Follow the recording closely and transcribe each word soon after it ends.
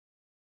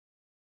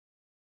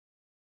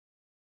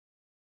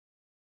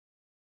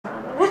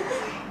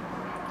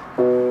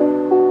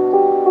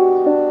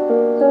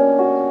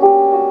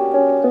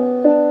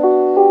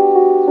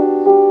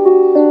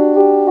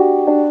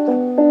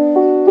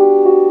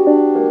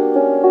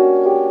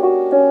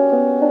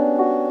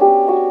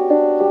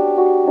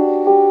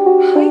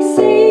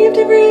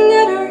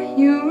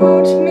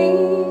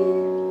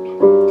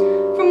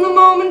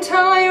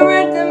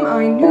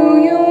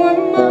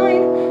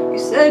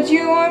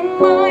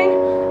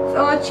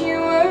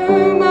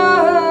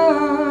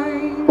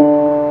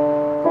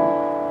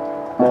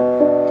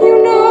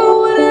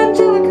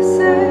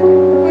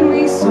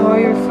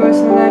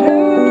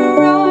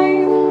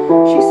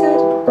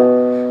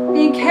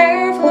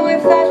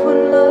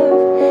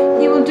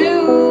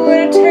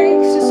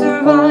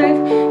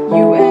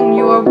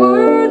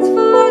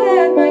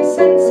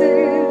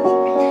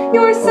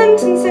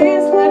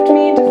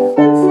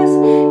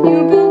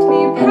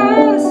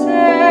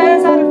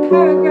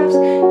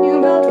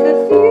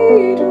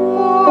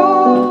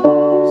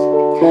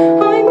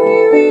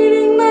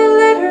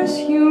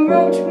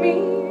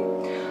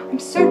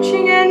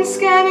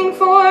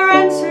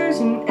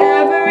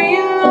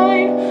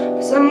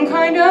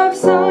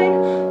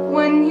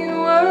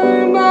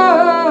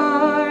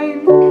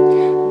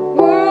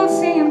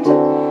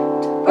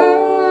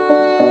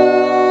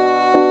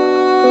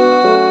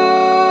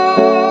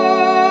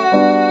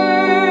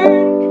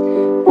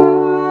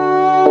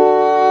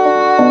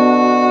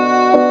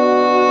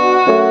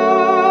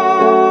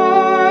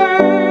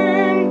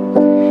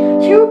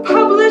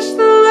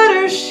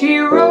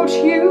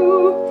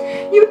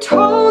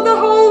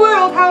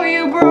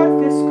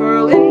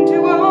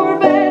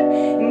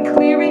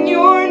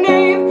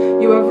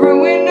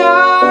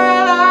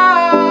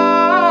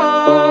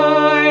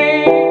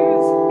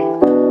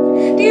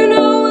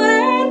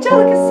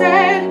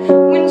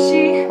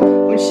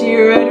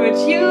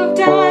you've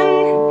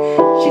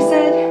done. She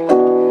said,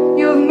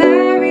 you've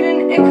married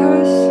an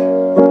Icarus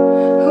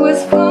who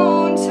has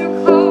flown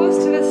too close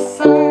to the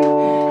sun.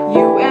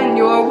 You and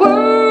your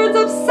words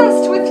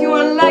obsessed with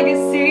your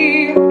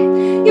legacy.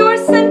 Your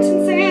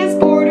sentences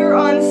border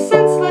on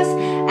senseless,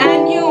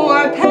 and you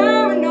are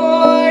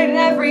paranoid in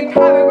every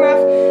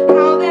paragraph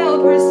how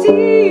they'll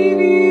perceive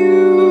you.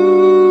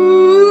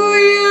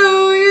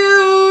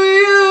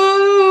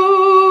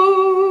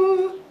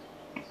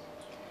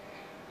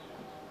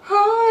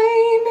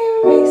 I'm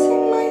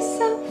erasing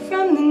myself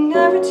from the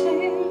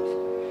narrative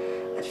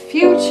that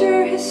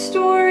future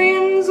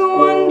historians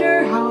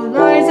wonder how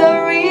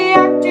Liza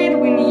reacted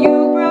when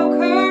you broke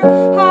her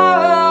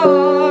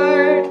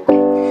heart.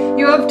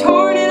 You have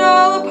torn it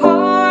all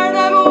apart,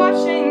 I'm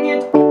watching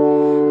it burn,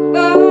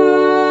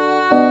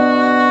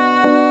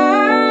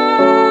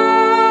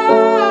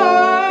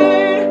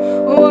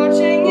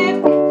 watching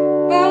it burn.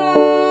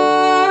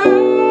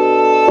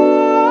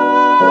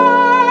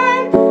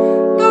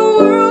 The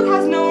world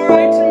has no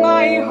right to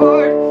my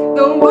heart,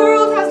 the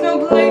world has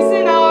no place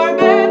in our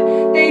bed.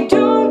 They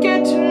don't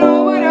get to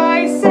know what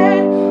I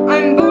said.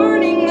 I'm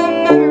burning the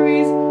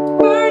memories,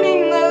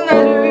 burning the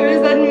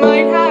letters that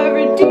might have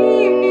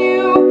redeemed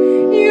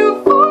you.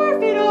 You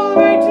forfeit all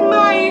right to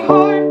my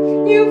heart,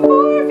 you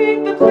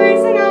forfeit the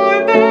place in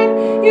our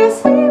bed. You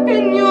sleep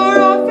in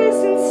your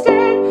office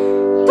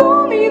instead.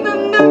 Told me the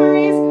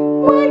memories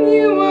when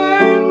you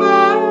were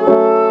mine.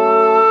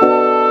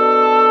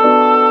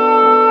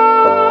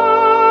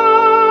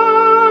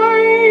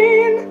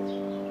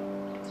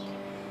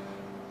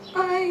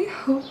 I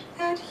hope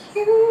that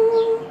you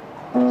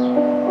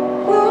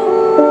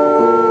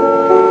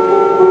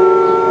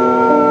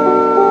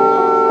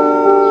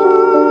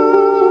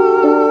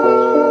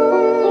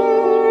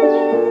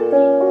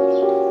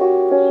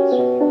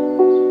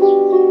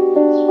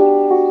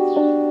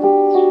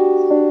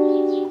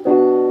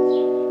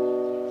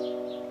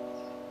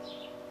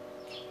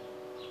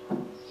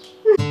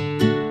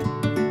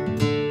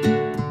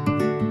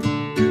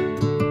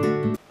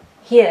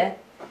here,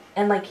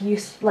 and like you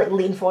like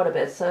lean forward a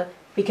bit so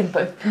we can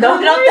both. No,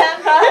 not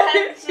that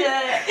much.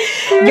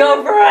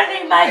 You're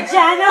ruining my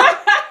channel.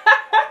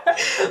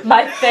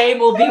 My fame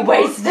will be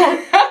wasted.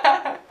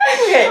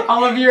 Okay.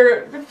 all of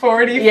your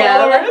 40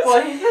 Like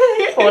followers.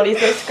 40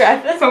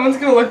 subscribers. Someone's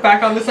gonna look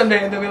back on this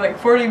someday and they'll be like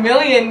 40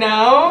 million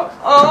now.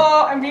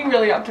 Oh, I'm being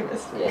really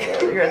optimistic.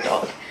 Yeah, you're a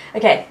dog.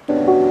 Okay.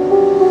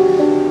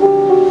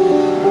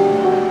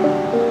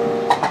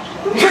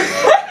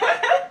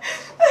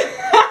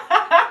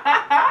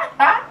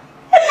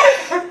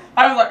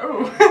 I was like,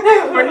 ooh.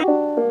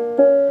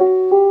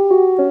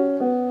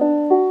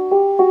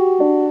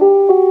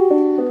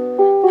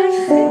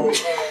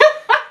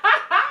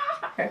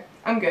 Okay,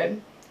 I'm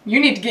good. You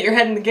need to get your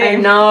head in the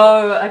game.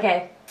 No.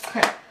 Okay.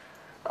 Okay.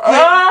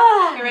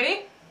 You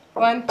ready?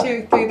 1,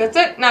 2, 3, that's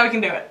it. Now we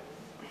can do it.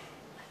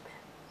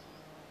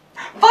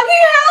 Fucking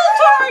hell,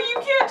 Tara! You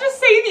can't just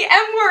say the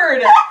M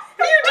word! What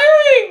are you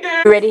doing,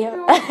 dude? Ready?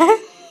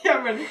 Yeah,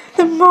 I'm ready.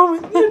 The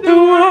moment that the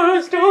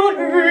world's gonna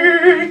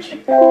hurt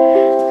you.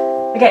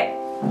 Okay.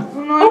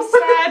 I'm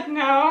sad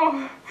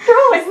now.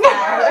 You're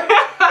sad.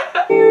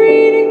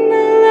 Reading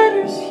the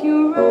letters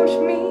you wrote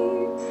me,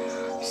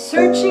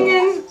 searching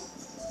in.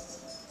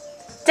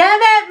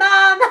 Damn it,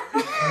 Mom!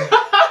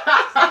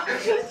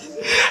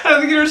 I don't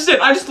think you understood.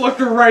 I just looked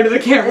right at the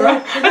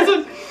camera. I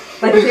said,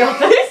 Like in The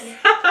Office.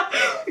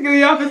 Like in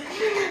The Office.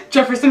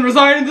 Jefferson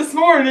resigned this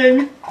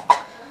morning.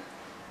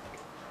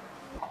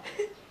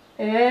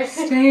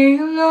 Stay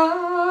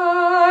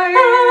alive.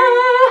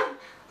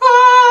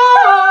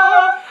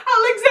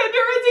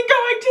 Alexander isn't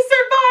going to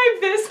survive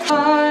this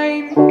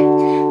time. The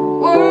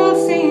world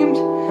seemed.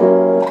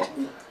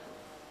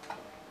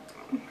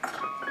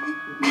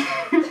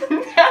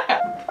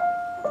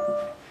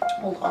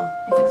 Hold on,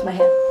 I fix my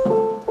hair.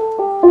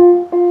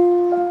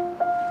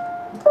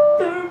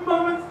 There are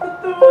moments that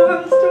the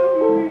world's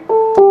story.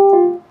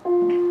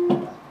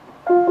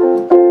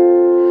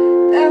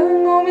 There are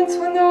moments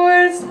when the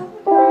words don't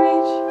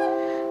reach.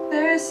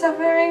 There is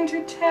suffering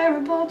too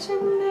terrible to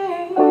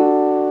name.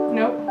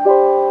 Nope.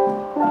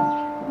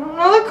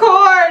 Another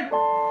chord.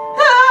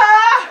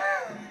 Ah!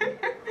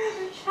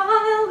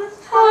 Child, as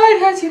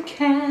hard as you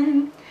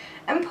can,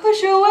 and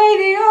push away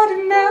the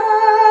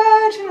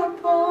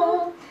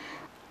unimaginable.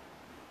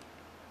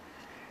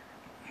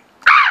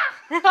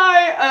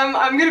 Hi,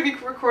 I'm gonna be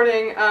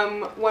recording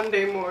One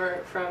Day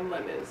More from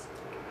Les Mis.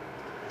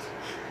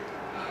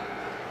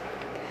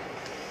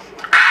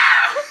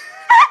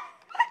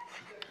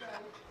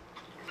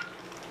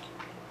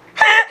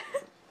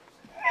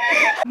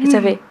 Okay,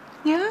 Sophie.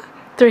 Yeah?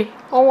 3,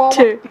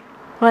 2,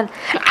 1.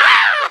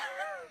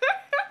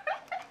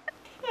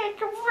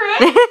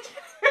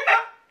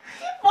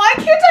 Why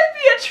can't I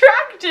be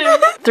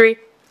attractive? 3,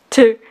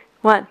 2,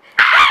 1.